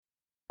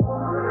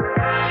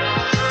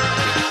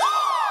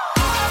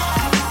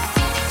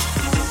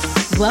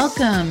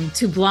Welcome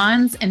to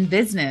Blondes and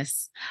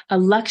Business, a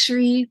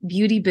luxury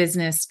beauty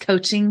business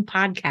coaching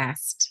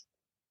podcast.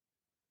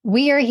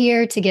 We are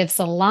here to give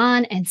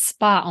salon and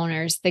spa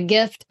owners the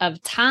gift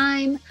of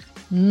time,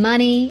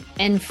 money,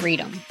 and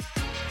freedom.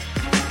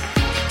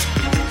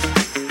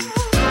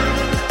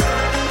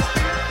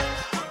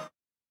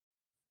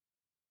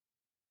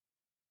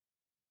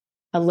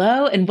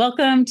 Hello and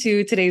welcome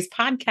to today's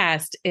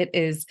podcast. It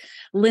is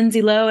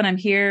Lindsay Lowe and I'm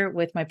here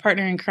with my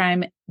partner in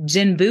crime,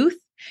 Jen Booth.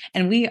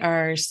 And we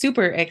are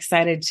super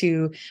excited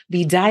to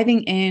be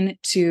diving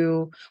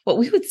into what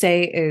we would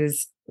say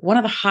is one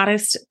of the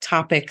hottest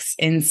topics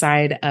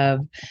inside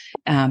of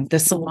the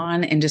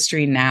salon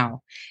industry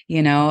now.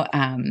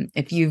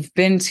 If you've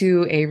been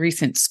to a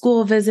recent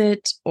school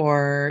visit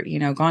or,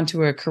 gone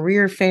to a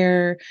career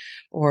fair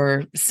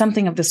or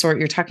something of the sort,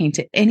 you're talking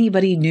to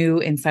anybody new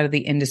inside of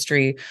the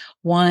industry.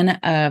 One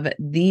of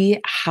the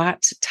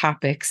hot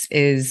topics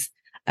is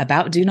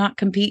about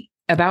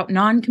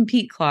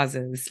non-compete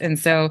clauses. And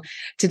so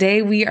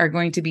today we are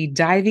going to be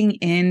diving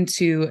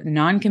into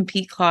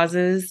non-compete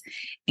clauses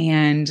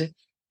and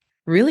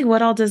really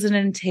what all does it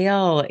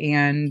entail?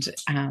 And,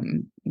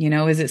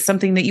 is it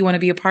something that you want to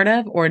be a part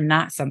of or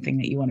not something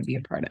that you want to be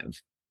a part of?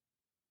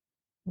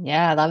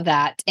 Yeah, I love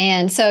that.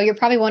 And so you're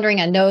probably wondering,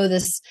 I know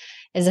this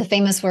is a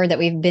famous word that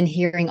we've been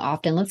hearing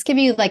often. Let's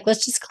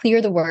just clear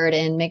the word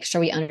and make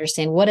sure we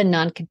understand what a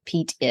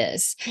non-compete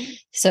is.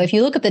 So if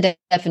you look at the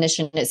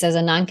definition, it says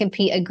a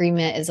non-compete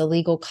agreement is a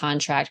legal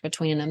contract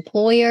between an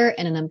employer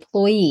and an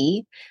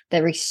employee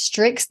that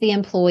restricts the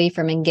employee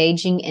from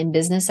engaging in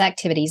business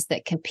activities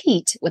that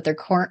compete with their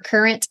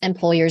current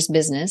employer's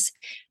business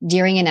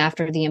during and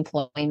after the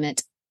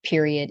employment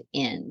period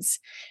ends.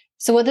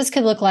 So what this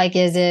could look like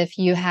is if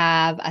you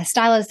have a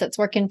stylist that's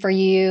working for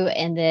you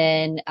and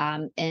then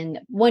in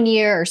 1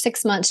 year or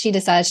 6 months, she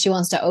decides she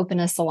wants to open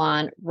a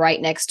salon right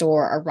next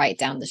door or right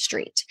down the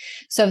street.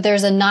 So if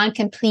there's a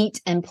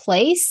non-compete in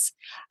place,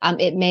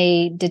 it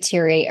may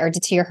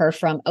deter her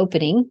from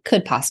opening,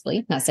 could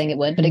possibly, not saying it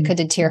would, but it could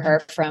deter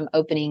her from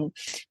opening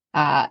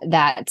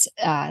that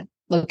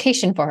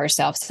location for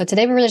herself. So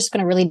today we're really just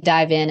going to really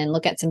dive in and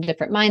look at some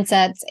different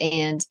mindsets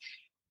and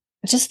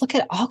just look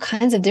at all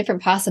kinds of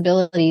different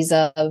possibilities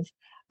of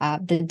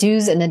the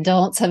do's and the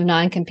don'ts of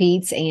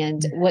non-competes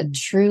and what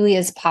truly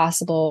is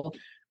possible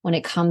when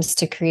it comes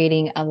to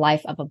creating a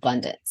life of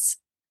abundance.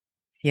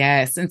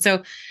 Yes. And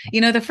so,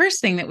 the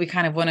first thing that we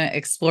kind of want to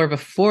explore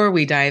before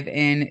we dive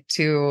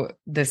into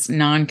this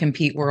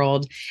non-compete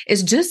world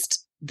is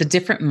just the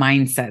different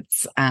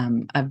mindsets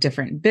of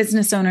different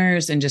business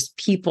owners and just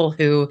people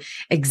who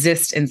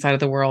exist inside of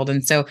the world.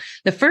 And so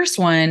the first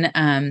one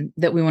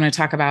that we want to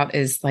talk about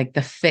is like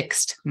the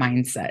fixed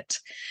mindset.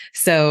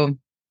 So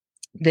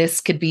this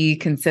could be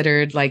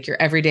considered like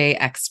your everyday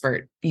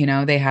expert.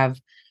 They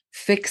have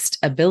fixed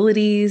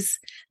abilities.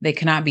 They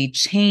cannot be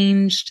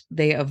changed.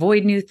 They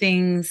avoid new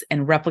things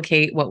and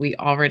replicate what we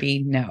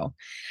already know.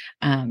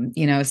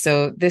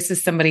 So this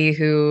is somebody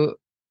who,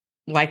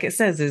 like it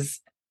says, is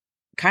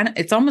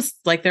it's almost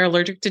like they're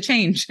allergic to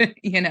change.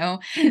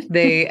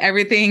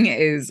 Everything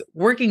is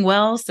working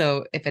well.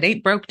 So if it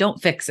ain't broke,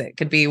 don't fix it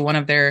could be one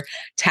of their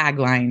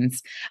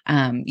taglines.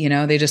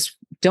 They just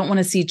don't want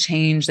to see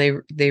change.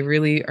 They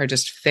really are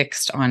just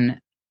fixed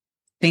on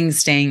things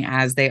staying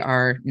as they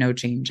are, no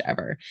change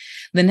ever.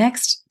 The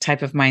next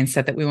type of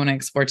mindset that we want to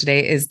explore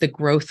today is the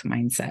growth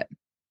mindset.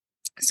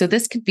 So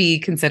this could be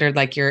considered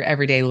like your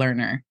everyday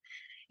learner.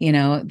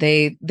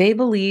 They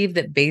believe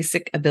that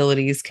basic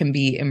abilities can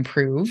be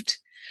improved.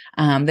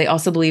 They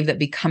also believe that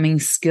becoming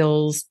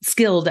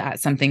skilled at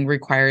something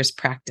requires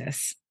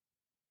practice,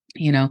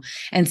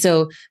 and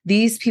so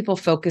these people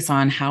focus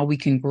on how we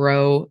can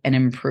grow and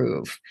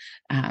improve.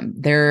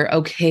 They're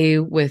okay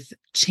with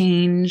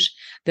change.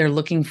 They're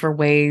looking for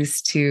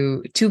ways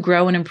to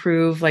grow and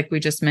improve, like we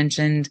just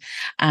mentioned,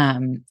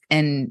 and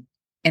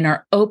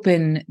are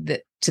open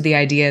to the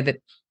idea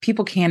that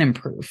people can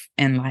improve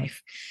in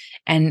life.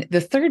 And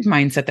the third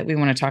mindset that we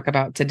want to talk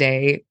about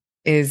today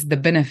is the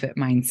benefit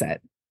mindset.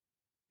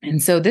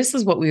 And so this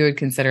is what we would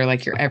consider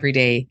like your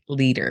everyday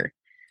leader.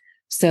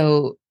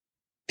 So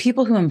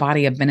people who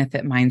embody a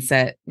benefit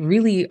mindset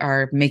really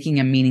are making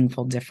a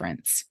meaningful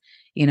difference.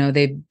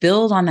 They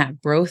build on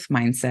that growth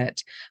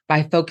mindset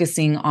by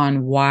focusing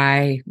on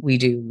why we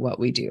do what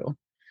we do.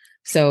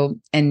 So,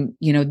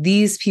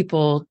 these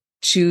people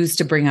choose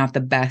to bring out the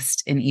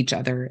best in each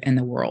other in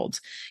the world.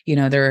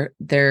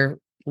 They're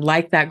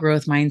like that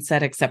growth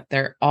mindset, except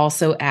they're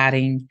also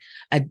adding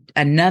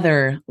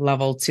another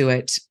level to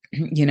it,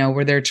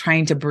 where they're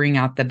trying to bring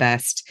out the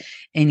best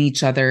in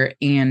each other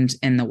and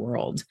in the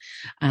world.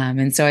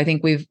 And so I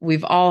think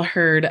we've all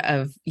heard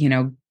of,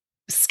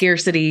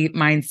 scarcity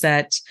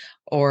mindset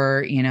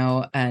or,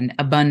 an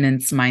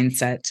abundance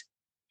mindset.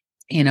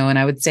 And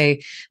I would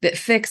say that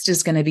fixed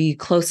is going to be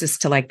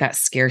closest to like that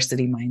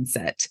scarcity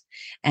mindset,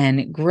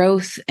 and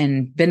growth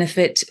and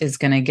benefit is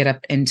going to get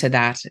up into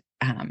that,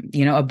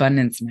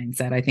 abundance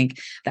mindset. I think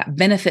that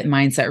benefit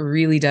mindset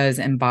really does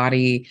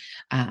embody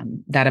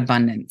that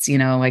abundance,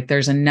 like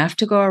there's enough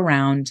to go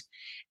around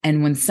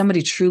And when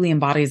somebody truly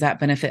embodies that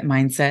benefit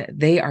mindset,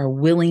 they are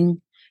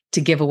willing to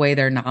give away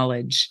their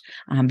knowledge,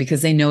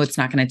 because they know it's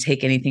not going to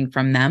take anything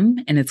from them,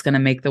 and it's going to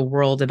make the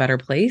world a better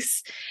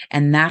place.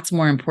 And that's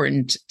more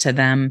important to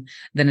them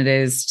than it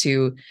is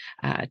to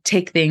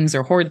take things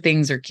or hoard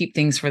things or keep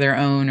things for their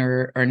own,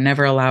 or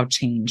never allow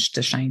change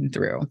to shine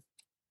through.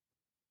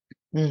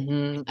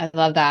 I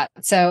love that.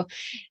 So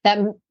that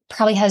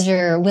probably has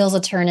your wheels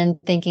a turning,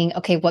 thinking,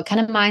 okay, what kind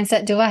of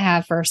mindset do I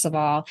have, first of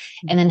all?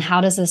 And then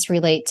how does this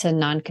relate to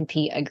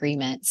non-compete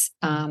agreements?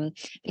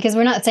 Because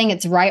we're not saying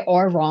it's right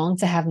or wrong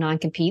to have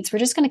non-competes. We're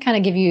just going to kind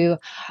of give you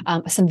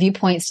some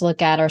viewpoints to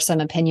look at, or some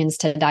opinions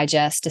to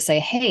digest, to say,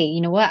 hey, you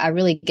know what? I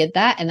really get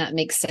that. And that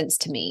makes sense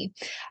to me.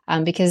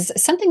 Because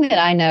something that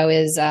I know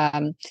is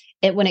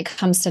when it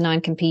comes to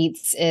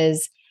non-competes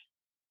is,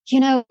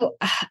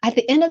 at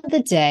the end of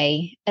the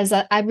day,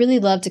 I really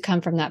love to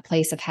come from that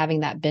place of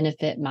having that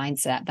benefit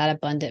mindset, that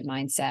abundant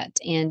mindset.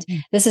 And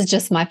this is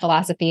just my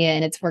philosophy,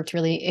 and it's worked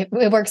it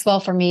works well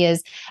for me,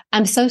 is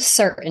I'm so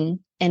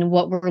certain in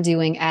what we're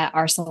doing at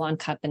our salon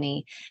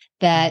company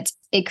that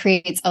it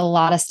creates a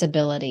lot of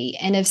stability.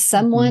 And if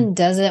someone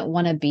doesn't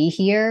want to be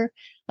here,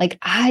 like,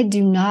 I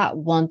do not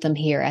want them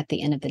here at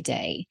the end of the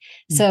day.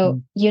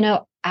 So,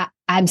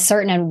 I'm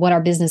certain of what our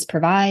business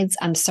provides.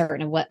 I'm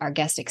certain of what our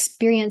guest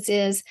experience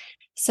is.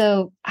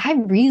 So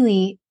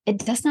it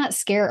does not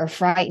scare or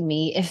frighten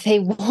me if they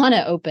want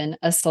to open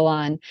a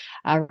salon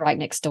right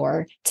next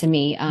door to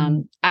me.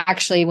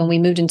 Actually, when we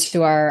moved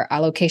into our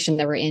location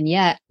that we're in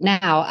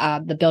now,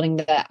 the building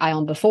that I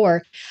owned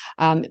before,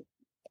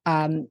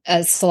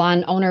 a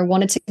salon owner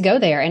wanted to go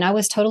there, and I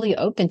was totally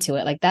open to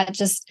it. Like, that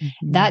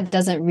that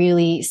doesn't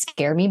really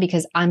scare me,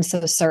 because I'm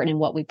so certain in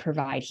what we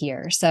provide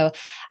here. So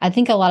I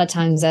think a lot of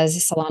times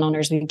as salon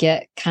owners, we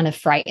get kind of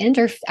frightened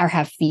or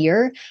have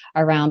fear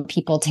around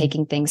people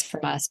taking things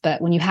from us. But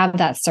when you have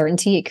that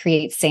certainty, it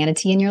creates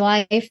sanity in your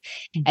life.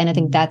 And I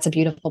think that's a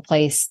beautiful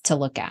place to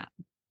look at.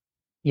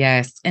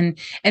 Yes. And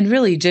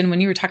really, Jen, when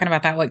you were talking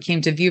about that, what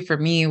came to view for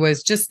me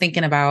was just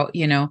thinking about,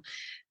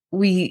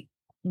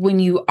 when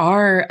you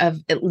are of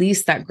at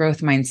least that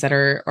growth mindset,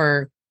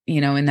 or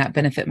in that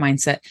benefit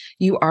mindset,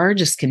 you are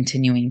just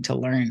continuing to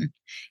learn,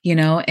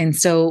 and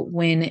so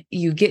when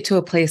you get to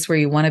a place where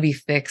you want to be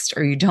fixed,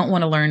 or you don't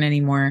want to learn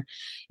anymore,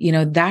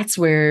 that's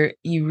where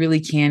you really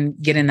can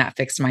get in that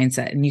fixed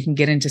mindset, and you can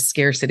get into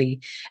scarcity,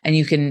 and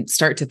you can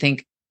start to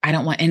think, I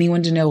don't want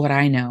anyone to know what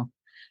I know.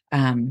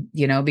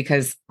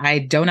 Because I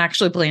don't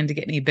actually plan to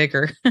get any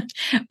bigger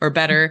or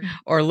better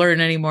or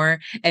learn anymore.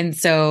 And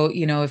so,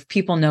 if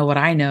people know what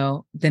I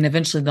know, then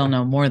eventually they'll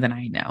know more than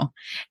I know.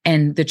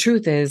 And the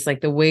truth is,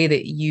 like, the way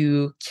that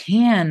you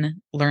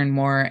can learn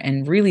more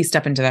and really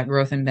step into that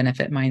growth and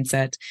benefit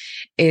mindset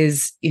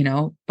is,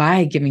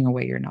 by giving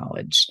away your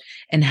knowledge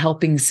and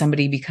helping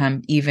somebody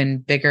become even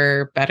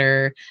bigger,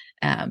 better,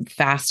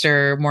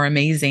 faster, more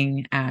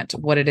amazing at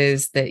what it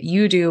is that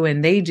you do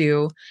and they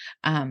do,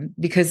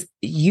 because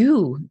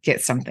you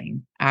get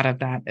something out of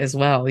that as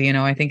well.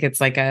 I think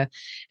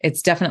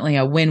it's definitely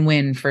a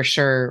win-win for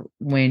sure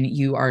when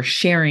you are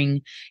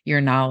sharing your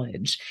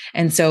knowledge.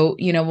 And so,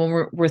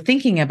 when we're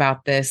thinking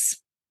about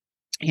this,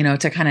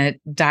 to kind of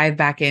dive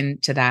back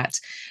into that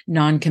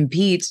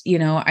non-compete,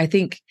 I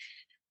think,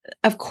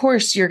 of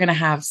course, you're going to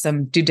have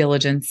some due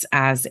diligence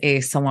as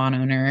a salon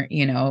owner.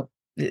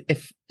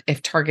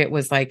 If Target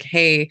was like,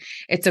 hey,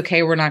 it's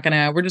okay, we're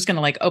just going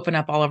to like open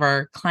up all of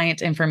our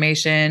client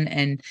information,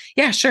 and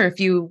yeah, sure,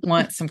 if you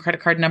want some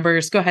credit card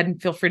numbers, go ahead and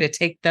feel free to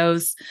take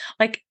those.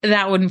 Like,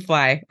 that wouldn't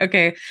fly.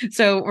 Okay.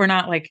 So we're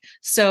not like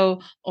so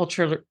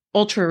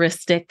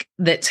altruistic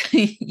that,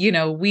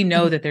 we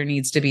know that there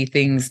needs to be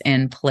things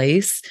in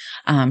place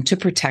to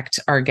protect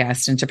our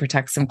guests and to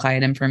protect some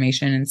client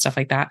information and stuff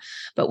like that.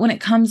 But when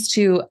it comes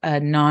to a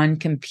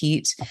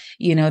non-compete,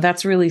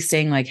 that's really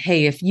saying like,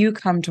 hey, if you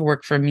come to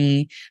work for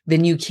me,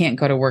 then you can't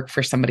go to work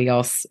for somebody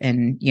else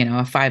in,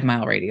 a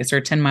 5-mile radius or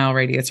a 10-mile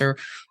radius, or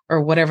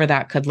whatever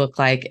that could look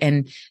like.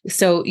 And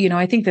so,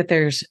 I think that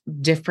there's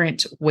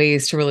different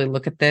ways to really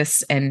look at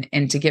this and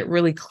to get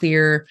really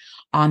clear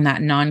on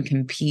that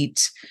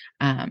non-compete,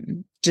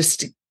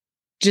 just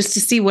to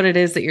see what it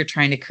is that you're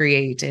trying to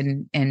create,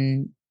 and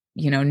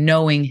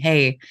knowing,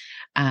 hey,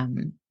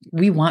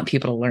 we want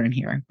people to learn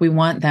here. We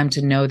want them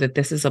to know that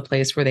this is a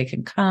place where they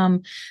can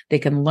come, they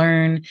can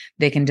learn,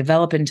 they can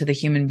develop into the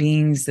human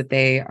beings that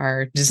they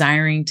are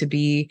desiring to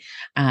be.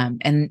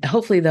 And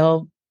hopefully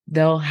they'll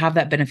have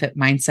that benefit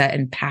mindset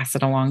and pass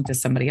it along to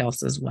somebody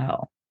else as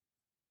well.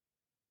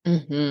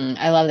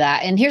 I love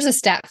that. And here's a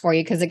stat for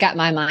you, because it got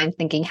my mind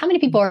thinking, how many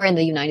people are in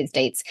the United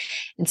States?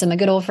 And so my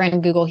good old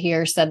friend Google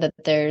here said that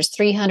there's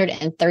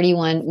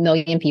 331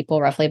 million people,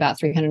 roughly about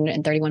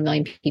 331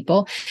 million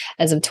people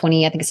as of I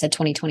think it said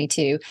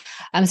 2022.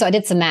 So I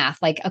did some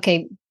math, like,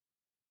 okay,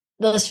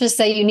 let's just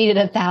say you needed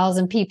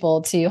 1,000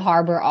 people to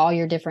harbor all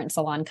your different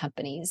salon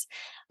companies.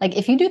 Like,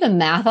 if you do the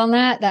math on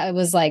that, that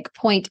was like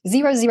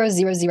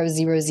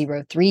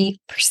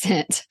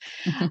 0.0000003%.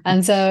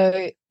 And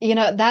so,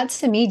 that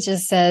to me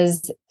just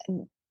says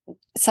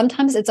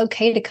sometimes it's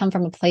okay to come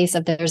from a place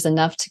of there's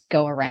enough to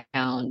go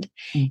around.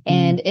 Mhm.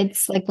 And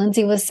it's like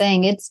Lindsay was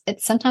saying, it's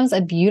sometimes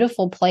a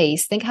beautiful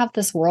place. Think how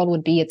this world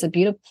would be. It's a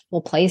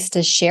beautiful place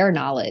to share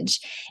knowledge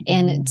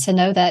and Mhm. to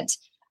know that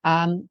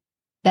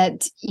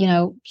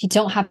you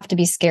don't have to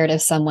be scared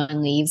if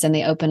someone leaves and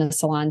they open a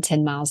salon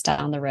 10 miles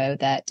down the road,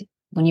 that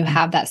when you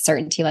have that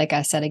certainty, like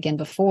I said again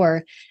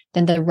before,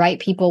 then the right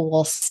people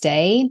will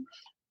stay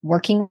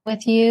working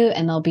with you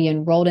and they'll be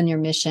enrolled in your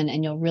mission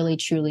and you'll really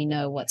truly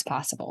know what's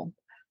possible.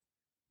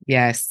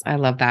 Yes, I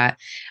love that.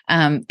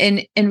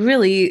 And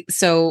really,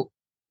 so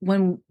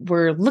when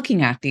we're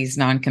looking at these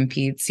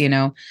non-competes,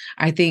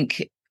 I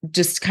think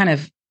just kind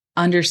of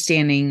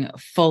understanding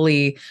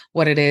fully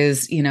what it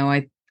is,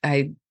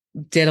 I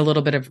did a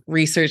little bit of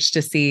research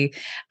to see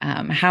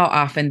how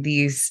often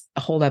these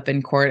hold up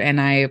in court.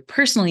 And I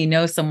personally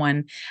know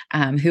someone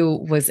who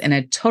was in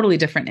a totally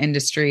different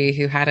industry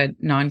who had a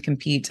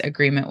non-compete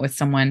agreement with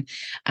someone.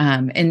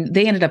 And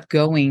they ended up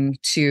going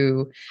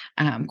to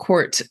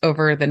court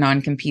over the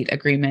non-compete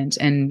agreement.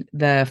 And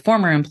the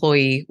former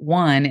employee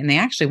won, and they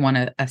actually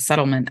won a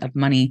settlement of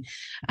money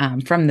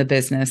from the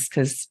business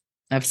because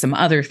of some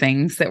other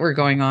things that were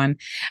going on.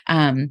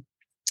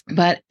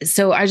 But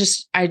so I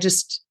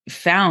just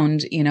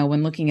found,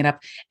 when looking it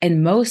up,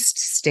 in most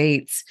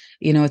states,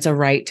 it's a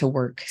right to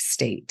work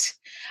state.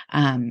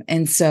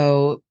 And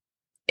so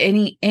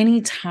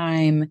any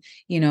time,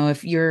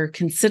 if you're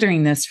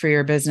considering this for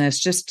your business,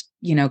 just,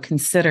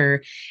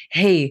 consider,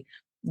 hey,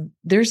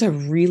 there's a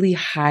really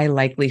high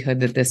likelihood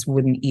that this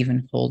wouldn't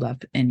even hold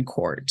up in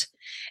court.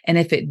 And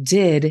if it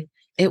did,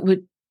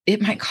 it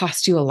might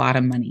cost you a lot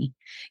of money,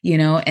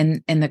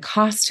 and the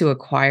cost to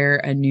acquire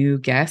a new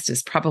guest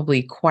is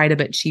probably quite a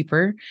bit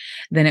cheaper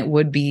than it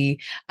would be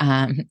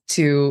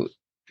to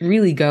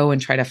really go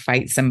and try to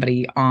fight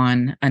somebody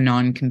on a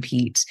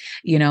non-compete,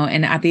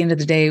 and at the end of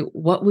the day,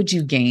 what would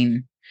you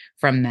gain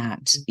from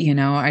that?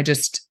 I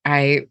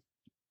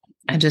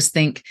just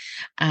think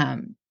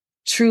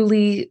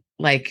truly,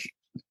 like,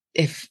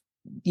 if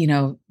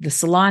the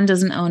salon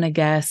doesn't own a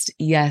guest,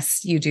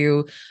 yes, you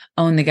do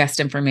own the guest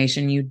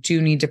information. You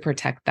do need to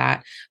protect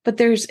that. But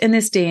in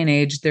this day and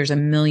age, there's a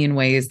million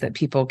ways that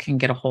people can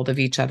get a hold of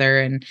each other.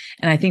 And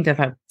I think that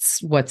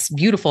that's what's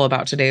beautiful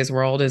about today's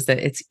world, is that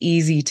it's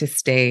easy to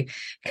stay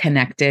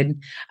connected.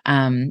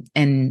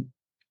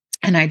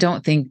 And I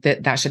don't think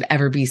that should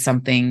ever be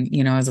something,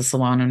 as a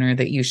salon owner,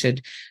 that you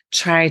should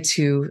try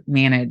to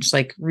manage.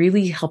 Like,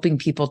 really helping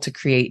people to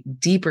create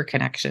deeper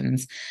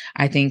connections,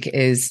 I think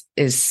is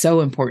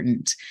so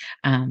important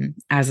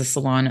as a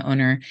salon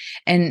owner.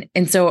 And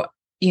so,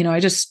 I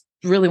just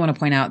really want to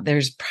point out,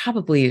 there's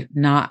probably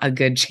not a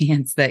good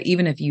chance that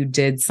even if you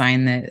did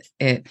sign that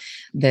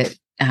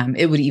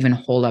it would even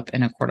hold up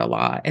in a court of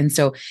law. And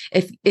so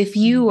if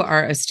you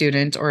are a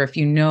student, or if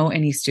you know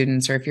any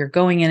students, or if you're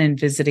going in and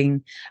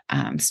visiting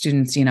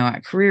students,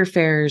 at career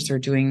fairs, or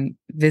doing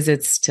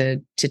visits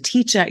to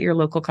teach at your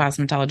local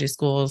cosmetology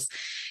schools,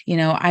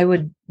 I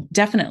would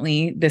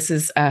definitely, this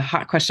is a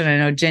hot question. I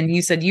know, Jen,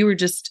 you said your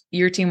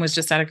team was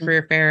just at a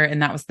career fair,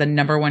 and that was the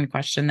number one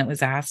question that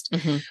was asked.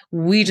 Mm-hmm.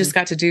 We just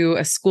got to do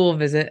a school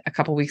visit a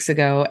couple weeks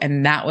ago,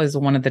 and that was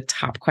one of the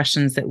top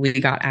questions that we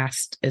got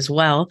asked as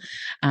well,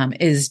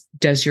 is,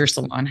 does your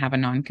salon have a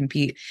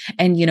non-compete?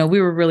 And, we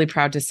were really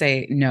proud to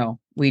say, no,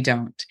 we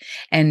don't.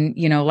 And,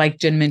 like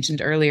Jen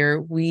mentioned earlier,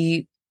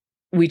 we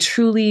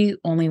truly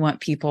only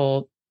want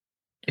people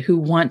who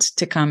want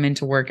to come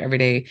into work every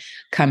day,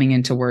 coming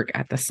into work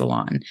at the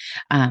salon.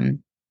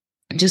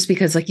 Just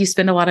because, like, you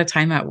spend a lot of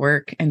time at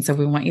work. And so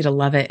we want you to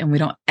love it. And we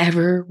don't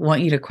ever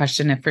want you to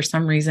question if for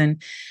some reason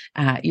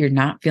you're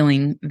not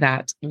feeling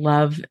that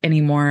love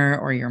anymore,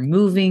 or you're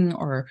moving,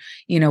 or,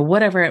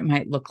 whatever it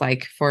might look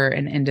like for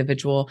an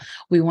individual.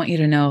 We want you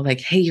to know,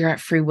 like, hey, you're at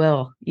free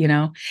will,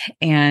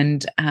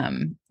 and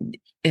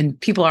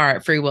people are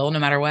at free will no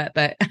matter what.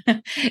 But,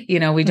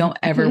 we don't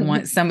ever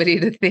want somebody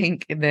to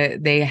think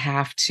that they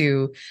have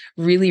to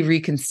really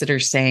reconsider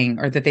staying,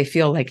 or that they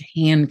feel like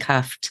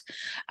handcuffed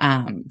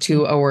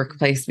to a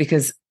workplace,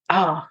 because,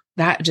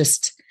 that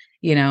just,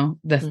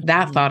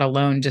 that thought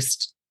alone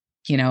just,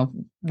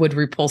 would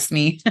repulse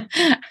me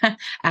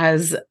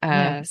as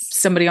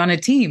somebody on a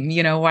team.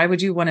 Why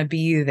would you want to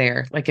be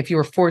there? Like, if you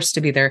were forced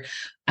to be there,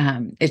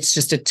 it's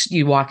just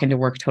you walk into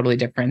work totally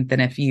different than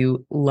if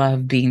you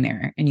love being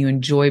there and you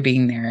enjoy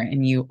being there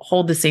and you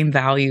hold the same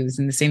values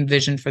and the same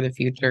vision for the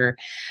future,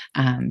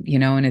 and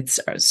it's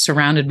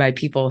surrounded by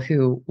people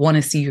who want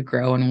to see you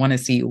grow and want to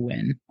see you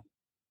win.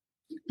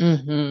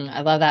 Mm-hmm.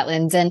 I love that,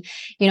 Linz. And,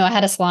 I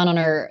had a salon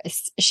owner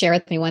share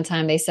with me one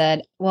time. They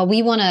said, well,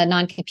 we want to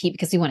non-compete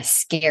because we want to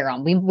scare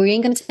them. We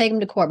ain't going to take them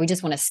to court. We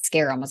just want to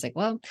scare them. I was like,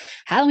 well,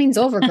 Halloween's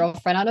over,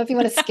 girlfriend. I don't know if you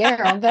want to scare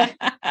them, but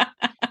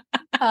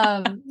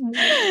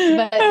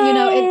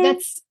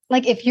that's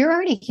like, if you're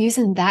already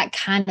using that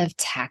kind of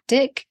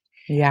tactic,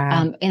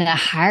 in a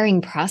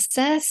hiring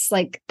process,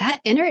 like,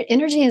 that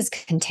energy is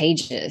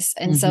contagious.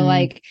 And so,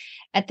 like,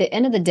 at the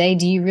end of the day,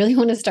 do you really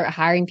want to start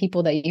hiring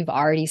people that you've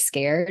already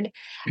scared?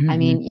 I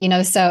Mhm.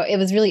 mean, so it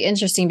was really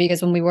interesting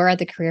because when we were at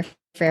the career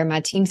fair,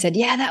 my team said,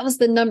 yeah, that was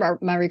the number.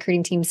 My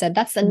recruiting team said,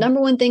 that's the number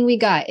one thing we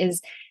got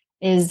is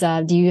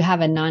do you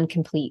have a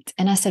non-compete?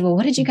 And I said, well,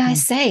 what did you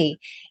guys say?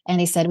 And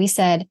they said, we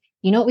said,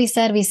 you know what we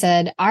said? We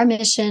said, our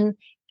mission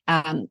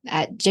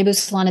at J-Boo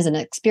Salon is an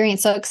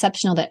experience so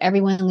exceptional that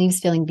everyone leaves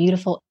feeling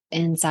beautiful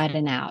inside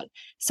and out.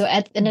 So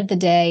at the end of the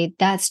day,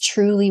 that's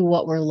truly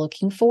what we're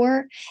looking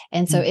for.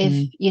 And so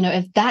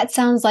if that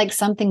sounds like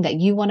something that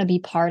you want to be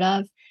part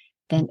of,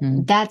 then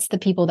that's the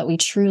people that we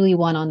truly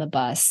want on the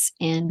bus.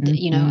 And,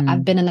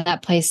 I've been in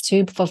that place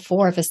too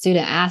before. If a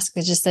student asks,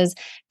 it just says,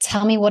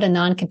 tell me what a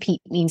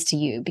non-compete means to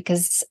you.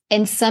 Because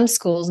in some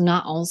schools,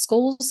 not all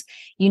schools,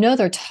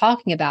 they're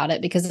talking about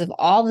it because if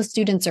all the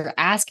students are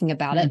asking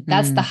about it,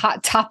 that's the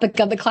hot topic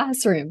of the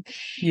classroom.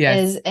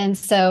 Yes. And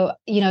so,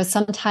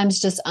 sometimes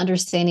just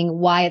understanding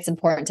why it's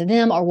important to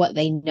them or what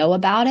they know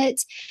about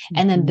it,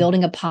 and then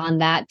building upon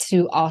that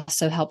to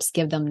also helps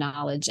give them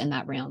knowledge in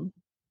that realm.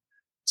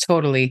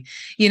 Totally.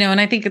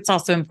 And I think it's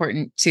also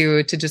important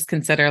to just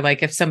consider,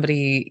 like, if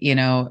somebody,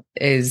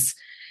 is,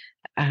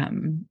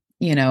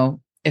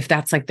 if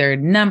that's like their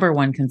number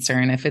one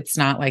concern, if it's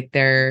not like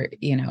they're,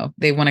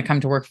 they want to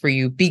come to work for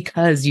you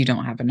because you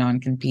don't have a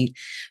non-compete,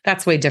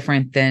 that's way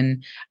different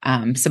than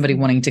somebody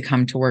wanting to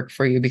come to work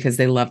for you because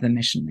they love the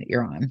mission that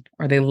you're on,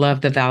 or they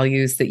love the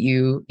values that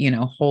you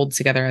hold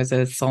together as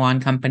a salon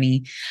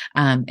company.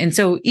 And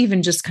so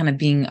even just kind of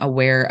being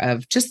aware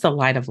of just the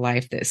light of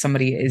life that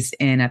somebody is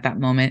in at that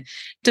moment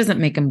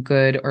doesn't make them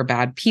good or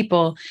bad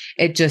people.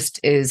 It just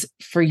is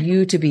for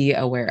you to be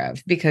aware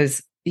of,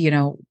 because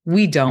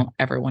we don't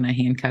ever want to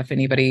handcuff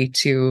anybody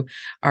to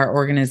our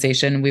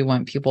organization. We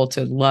want people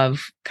to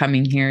love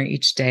coming here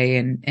each day.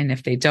 And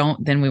if they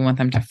don't, then we want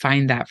them to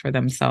find that for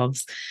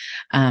themselves.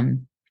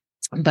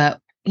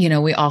 But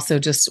we also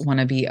just want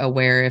to be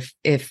aware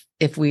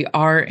if we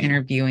are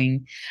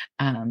interviewing,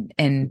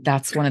 and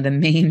that's one of the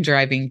main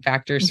driving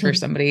factors for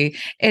somebody,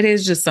 it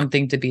is just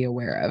something to be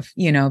aware of,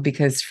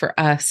 because for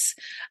us,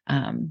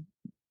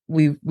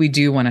 we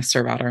do want to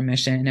serve out our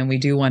mission, and we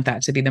do want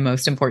that to be the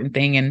most important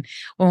thing. And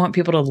we want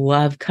people to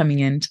love coming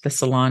into the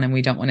salon, and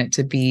we don't want it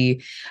to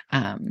be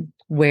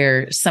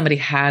where somebody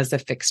has a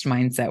fixed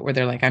mindset where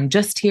they're like, I'm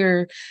just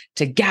here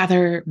to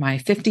gather my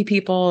 50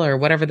 people or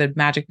whatever the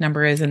magic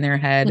number is in their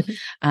head,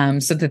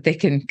 so that they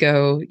can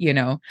go,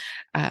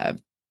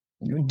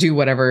 do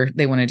whatever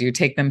they want to do,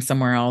 take them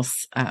somewhere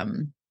else.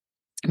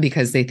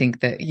 Because they think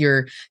that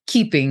you're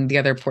keeping the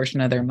other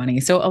portion of their money.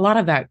 So a lot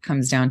of that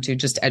comes down to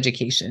just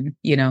education.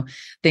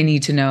 They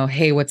need to know,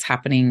 hey, what's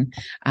happening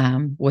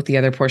with the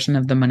other portion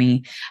of the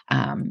money,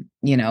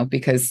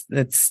 because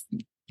that's,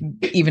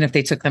 even if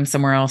they took them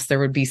somewhere else, there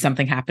would be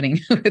something happening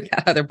with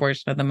that other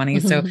portion of the money.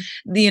 So,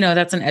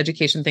 that's an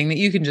education thing that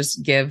you can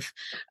just give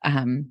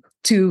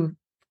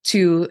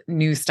to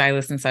new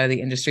stylists inside of the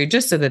industry,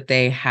 just so that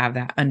they have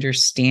that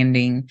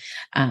understanding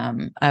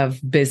of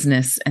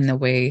business and the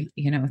way,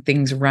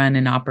 things run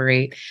and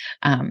operate.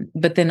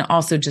 But then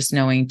also just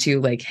knowing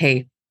too, like,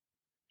 hey,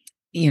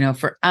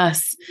 for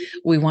us,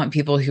 we want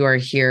people who are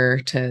here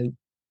to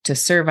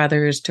serve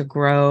others, to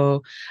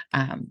grow.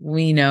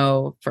 We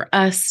know for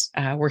us,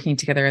 working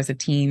together as a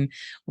team,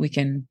 we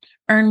can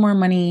earn more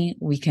money.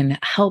 We can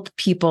help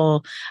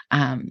people.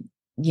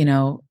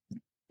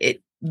 It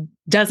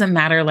doesn't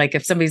matter. Like,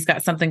 if somebody's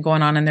got something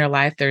going on in their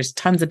life, there's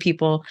tons of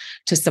people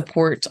to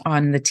support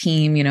on the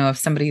team. If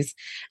somebody's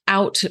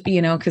out,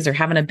 because they're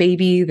having a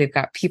baby, they've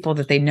got people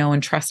that they know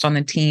and trust on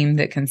the team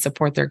that can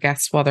support their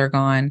guests while they're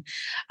gone.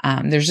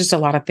 There's just a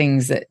lot of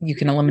things that you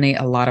can eliminate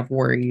a lot of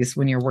worries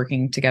when you're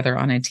working together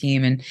on a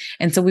team.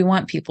 And so we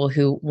want people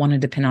who want to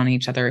depend on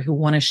each other, who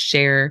want to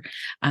share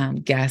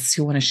guests,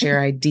 who want to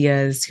share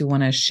ideas, who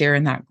want to share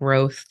in that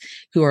growth,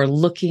 who are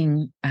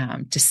looking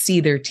to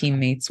see their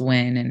teammates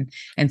win.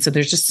 And so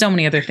there's just so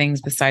many other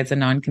things besides a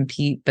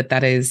non-compete, but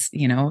that is,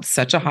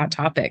 such a hot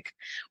topic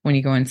when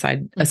you go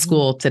inside a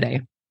school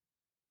today.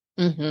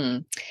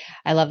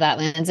 I love that,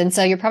 Linz. And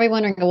so you're probably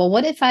wondering, well,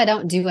 what if I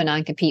don't do a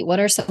non-compete? What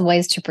are some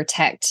ways to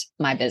protect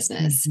my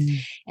business?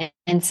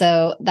 And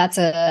so that's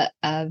a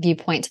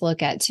viewpoint to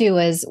look at too,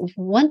 is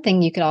one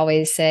thing you could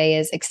always say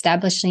is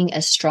establishing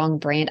a strong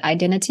brand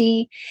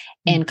identity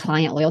and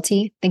client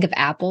loyalty. Think of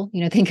Apple,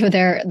 think of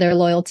their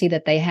loyalty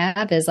that they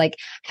have, is like,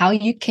 how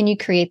can you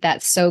create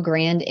that so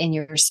grand in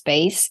your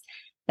space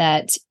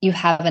that you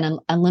have an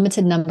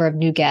unlimited number of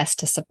new guests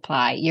to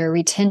supply. Your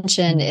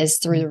retention is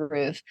through the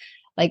roof.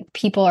 Like,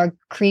 people are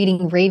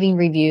creating raving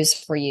reviews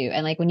for you.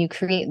 And like, when you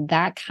create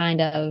that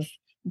kind of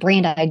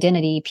brand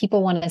identity,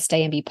 people want to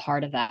stay and be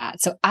part of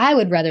that. So I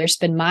would rather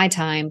spend my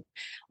time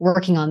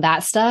working on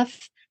that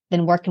stuff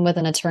than working with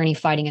an attorney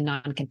fighting a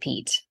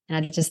non-compete.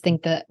 And I just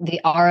think that the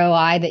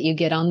ROI that you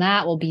get on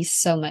that will be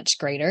so much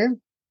greater.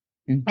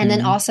 And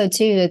then also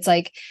too, it's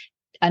like,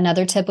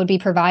 another tip would be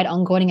provide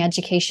ongoing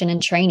education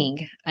and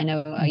training. I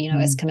know,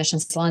 as commission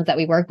salons that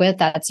we work with,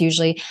 that's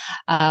usually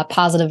a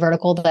positive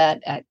vertical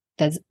that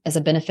as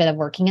a benefit of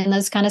working in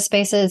those kind of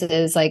spaces,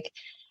 is like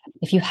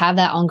if you have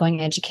that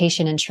ongoing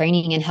education and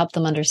training and help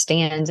them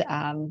understand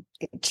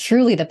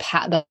truly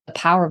the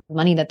power of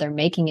money that they're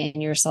making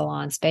in your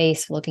salon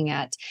space, looking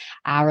at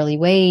hourly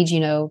wage,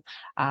 even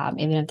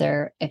if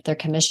they're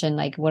commissioned,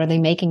 like what are they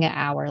making an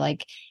hour?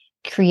 Like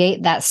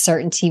create that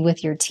certainty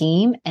with your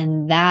team,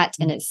 and that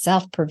in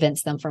itself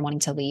prevents them from wanting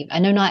to leave. I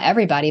know not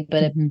everybody,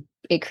 but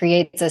it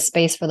creates a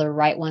space for the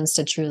right ones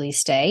to truly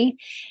stay.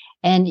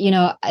 And,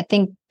 I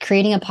think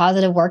creating a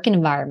positive working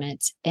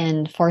environment,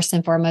 and first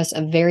and foremost,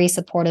 a very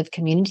supportive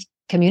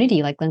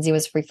community, like Lindsay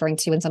was referring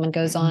to, when someone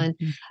goes on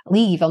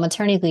leave, on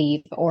maternity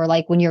leave, or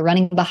like when you're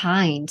running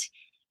behind,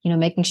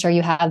 making sure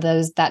you have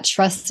that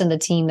trust in the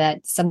team,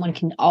 that someone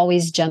can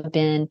always jump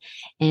in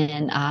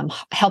and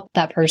help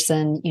that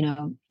person,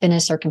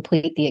 finish or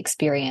complete the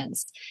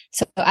experience.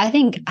 So I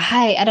think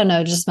I don't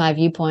know, just my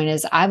viewpoint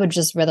is I would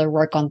just rather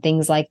work on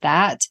things like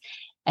that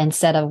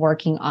instead of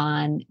working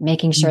on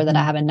making sure that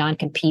I have a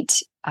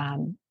non-compete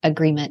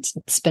agreement,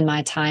 spend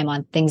my time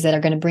on things that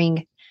are going to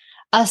bring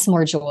us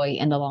more joy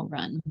in the long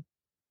run.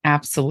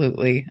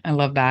 Absolutely. I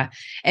love that.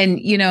 And,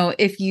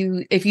 if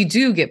you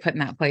do get put in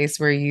that place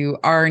where you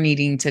are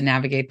needing to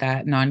navigate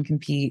that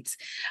non-compete,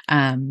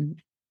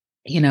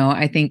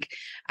 I think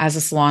as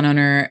a salon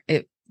owner,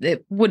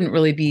 it wouldn't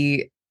really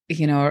be,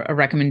 a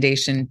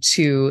recommendation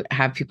to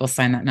have people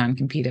sign that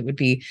non-compete. It would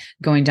be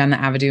going down the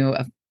avenue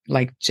of,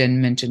 like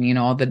Jen mentioned,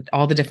 all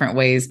the different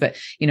ways, but,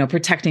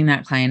 protecting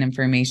that client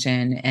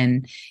information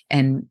and,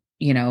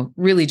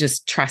 really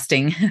just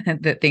trusting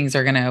that things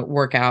are going to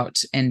work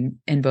out in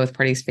both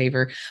parties'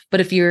 favor.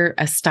 But if you're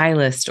a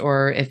stylist,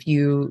 or if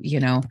you,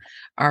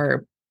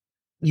 are,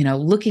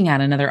 looking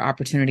at another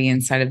opportunity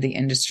inside of the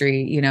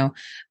industry,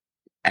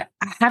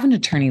 have an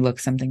attorney look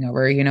something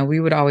over. We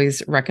would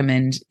always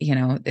recommend,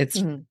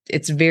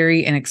 it's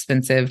very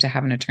inexpensive to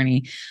have an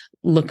attorney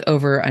look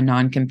over a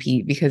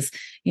non-compete, because,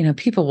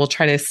 people will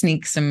try to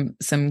sneak some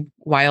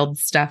wild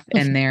stuff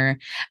in there.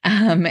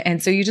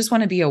 And so you just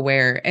want to be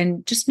aware,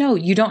 and just know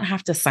you don't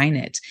have to sign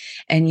it.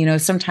 And,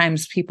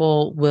 sometimes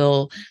people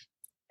will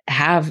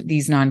have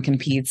these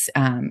non-competes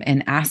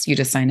and ask you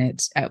to sign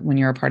it when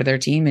you're a part of their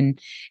team. And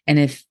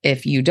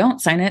if you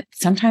don't sign it,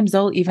 sometimes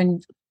they'll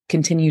even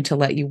continue to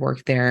let you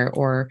work there,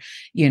 or,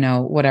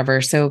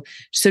 whatever. So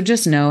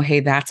just know, hey,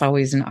 that's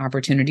always an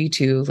opportunity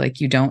too. Like,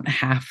 you don't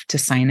have to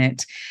sign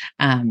it.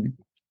 And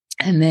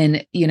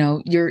then,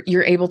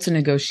 you're able to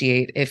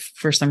negotiate if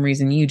for some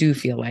reason you do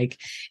feel like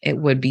it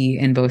would be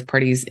in both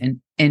parties'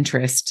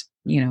 interest,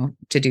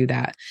 to do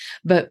that.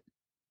 But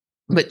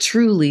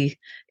truly,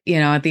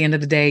 at the end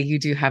of the day, you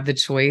do have the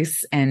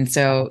choice. And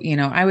so,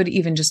 I would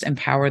even just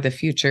empower the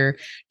future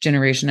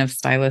generation of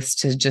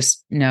stylists to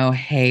just know,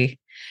 hey,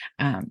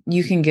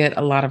 you can get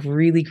a lot of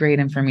really great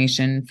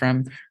information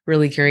from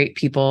really great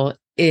people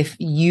if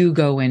you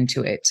go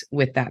into it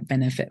with that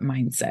benefit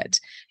mindset.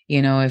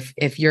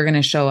 If you're going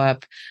to show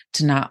up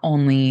to not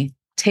only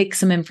take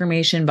some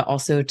information, but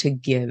also to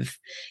give,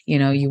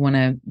 you want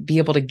to be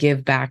able to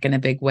give back in a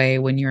big way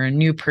when you're a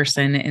new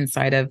person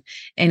inside of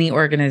any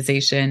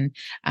organization.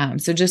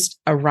 So just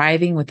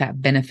arriving with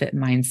that benefit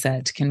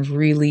mindset can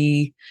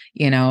really,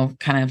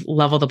 kind of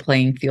level the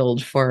playing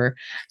field for,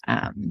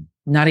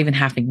 not even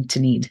having to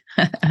need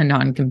a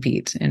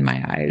non-compete, in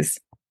my eyes.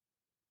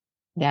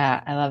 Yeah,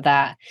 I love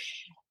that.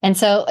 And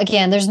so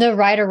again, there's no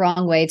right or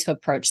wrong way to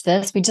approach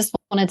this. We just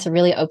wanted to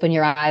really open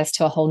your eyes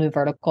to a whole new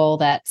vertical,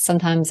 that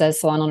sometimes as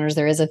salon owners,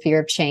 there is a fear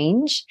of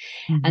change.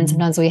 And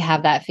sometimes we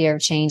have that fear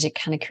of change. It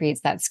kind of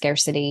creates that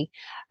scarcity.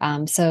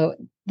 So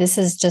this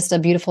is just a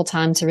beautiful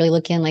time to really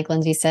look in, like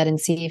Lindsay said, and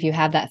see if you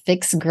have that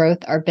fixed growth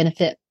or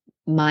benefit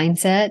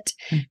mindset,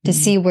 to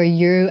see where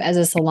you as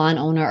a salon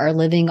owner are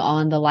living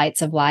on the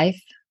lights of life,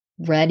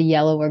 red,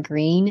 yellow, or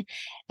green,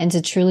 and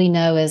to truly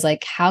know is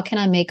like, how can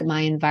I make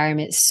my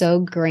environment so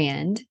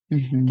grand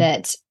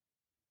that,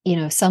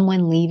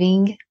 someone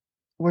leaving,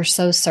 we're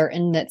so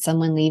certain that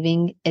someone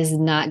leaving is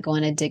not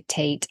going to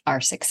dictate our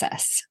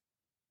success.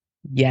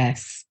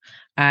 Yes.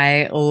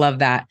 I love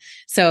that.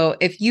 So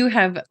if you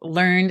have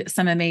learned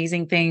some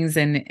amazing things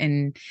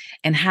and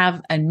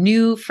have a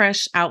new,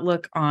 fresh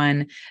outlook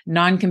on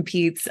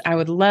non-competes, I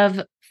would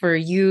love for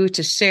you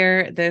to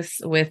share this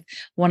with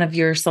one of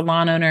your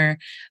salon owner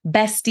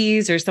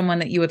besties, or someone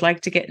that you would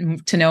like to get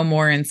to know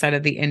more inside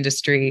of the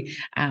industry.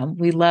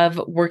 We love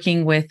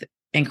working with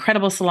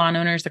incredible salon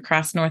owners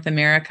across North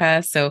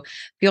America. So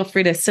feel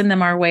free to send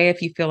them our way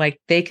if you feel like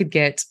they could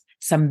get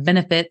some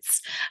benefits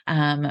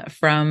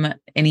from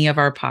any of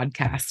our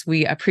podcasts.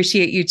 We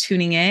appreciate you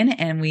tuning in,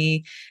 and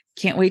we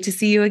can't wait to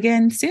see you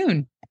again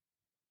soon.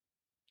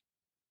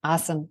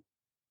 Awesome.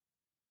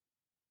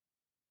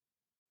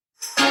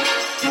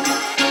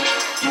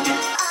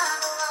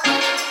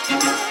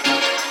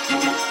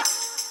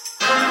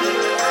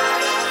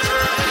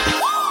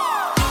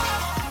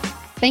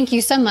 Thank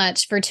you so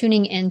much for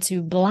tuning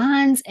into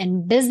Blinds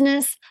and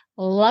Business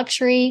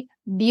Luxury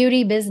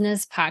Beauty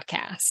Business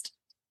Podcast.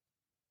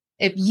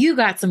 If you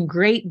got some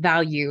great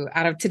value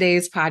out of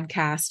today's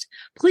podcast,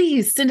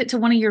 please send it to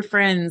one of your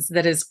friends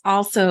that is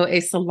also a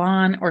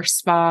salon or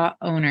spa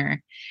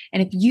owner.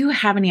 And if you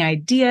have any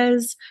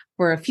ideas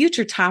for a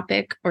future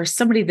topic or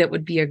somebody that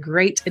would be a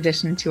great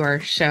addition to our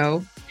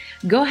show,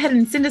 go ahead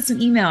and send us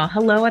an email,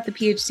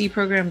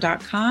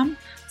 hello@thephcprogram.com.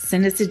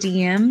 Send us a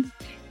DM.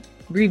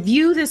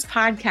 Review this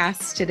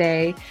podcast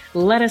today.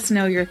 Let us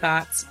know your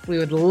thoughts. We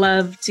would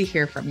love to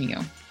hear from you.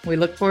 We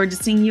look forward to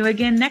seeing you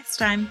again next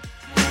time.